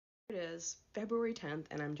It is February 10th,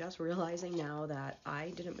 and I'm just realizing now that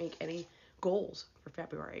I didn't make any goals for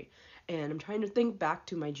February. And I'm trying to think back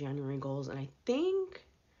to my January goals, and I think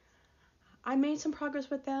I made some progress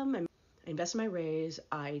with them. I invested my raise.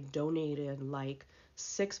 I donated like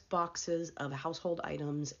 6 boxes of household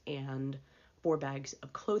items and 4 bags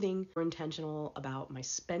of clothing. We're intentional about my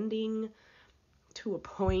spending to a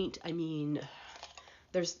point. I mean,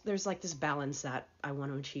 there's like this balance that I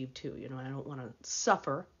want to achieve too. You know, I don't want to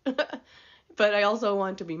suffer, but I also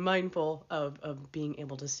want to be mindful of being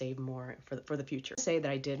able to save more for the future. Say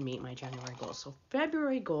that I did meet my January goals. So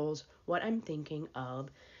February goals, what I'm thinking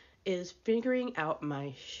of is figuring out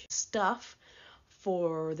my stuff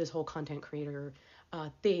for this whole content creator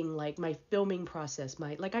thing, like my filming process.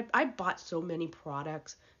 I bought so many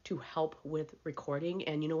products to help with recording,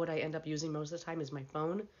 and you know what I end up using most of the time is my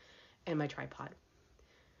phone and my tripod.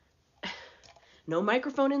 No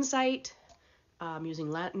microphone in sight.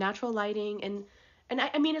 Using natural lighting, and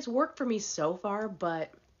I mean, it's worked for me so far,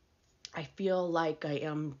 but I feel like I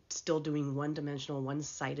am still doing one-dimensional,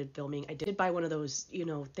 one-sided filming. I did buy one of those, you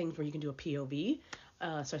know, things where you can do a POV.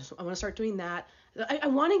 So I want to start doing that. I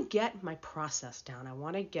want to get my process down. I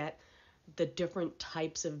want to get the different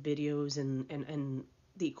types of videos and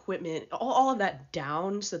the equipment, all of that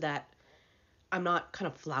down so that I'm not kind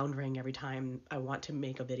of floundering every time I want to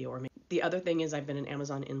make a video. The other thing is I've been an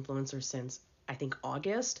Amazon influencer since I think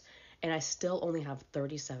August, and I still only have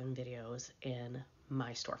 37 videos in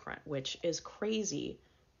my storefront, which is crazy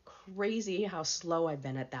how slow I've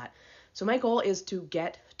been at that. So my goal is to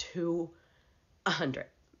get to 100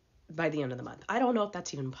 by the end of the month. I don't know if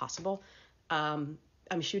that's even possible. I'm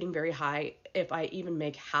shooting very high. If I even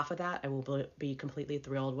make half of that, I will be completely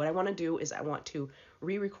thrilled. What I want to do is I want to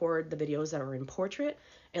re-record the videos that are in portrait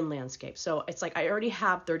and landscape. So it's like I already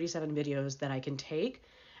have 37 videos that I can take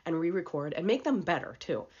and re-record and make them better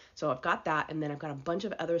too. So I've got that, and then I've got a bunch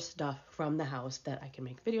of other stuff from the house that I can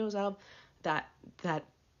make videos of that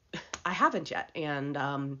I haven't yet. And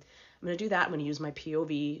I'm going to do that. I'm going to use my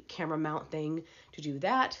POV camera mount thing to do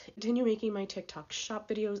that. Continue making my TikTok shop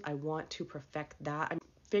videos. I want to perfect that. I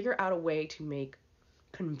figure out a way to make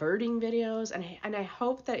converting videos, and I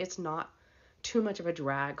hope that it's not too much of a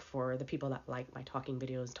drag for the people that like my talking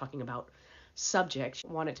videos, talking about subjects.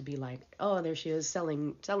 I want it to be like, oh, there she is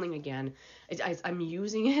selling again. I'm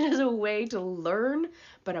using it as a way to learn,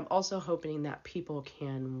 but I'm also hoping that people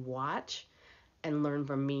can watch and learn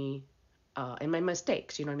from me and my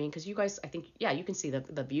mistakes, you know what I mean? Because you guys, I think, yeah, you can see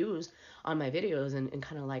the views on my videos and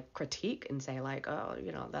kind of like critique and say like, oh,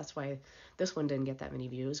 you know, that's why this one didn't get that many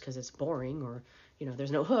views because it's boring, or, you know,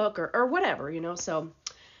 there's no hook or whatever, you know? So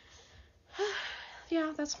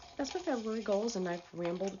yeah, that's my February goals, and I've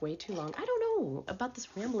rambled way too long. I don't know about this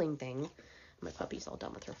rambling thing. My puppy's all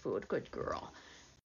done with her food. Good girl.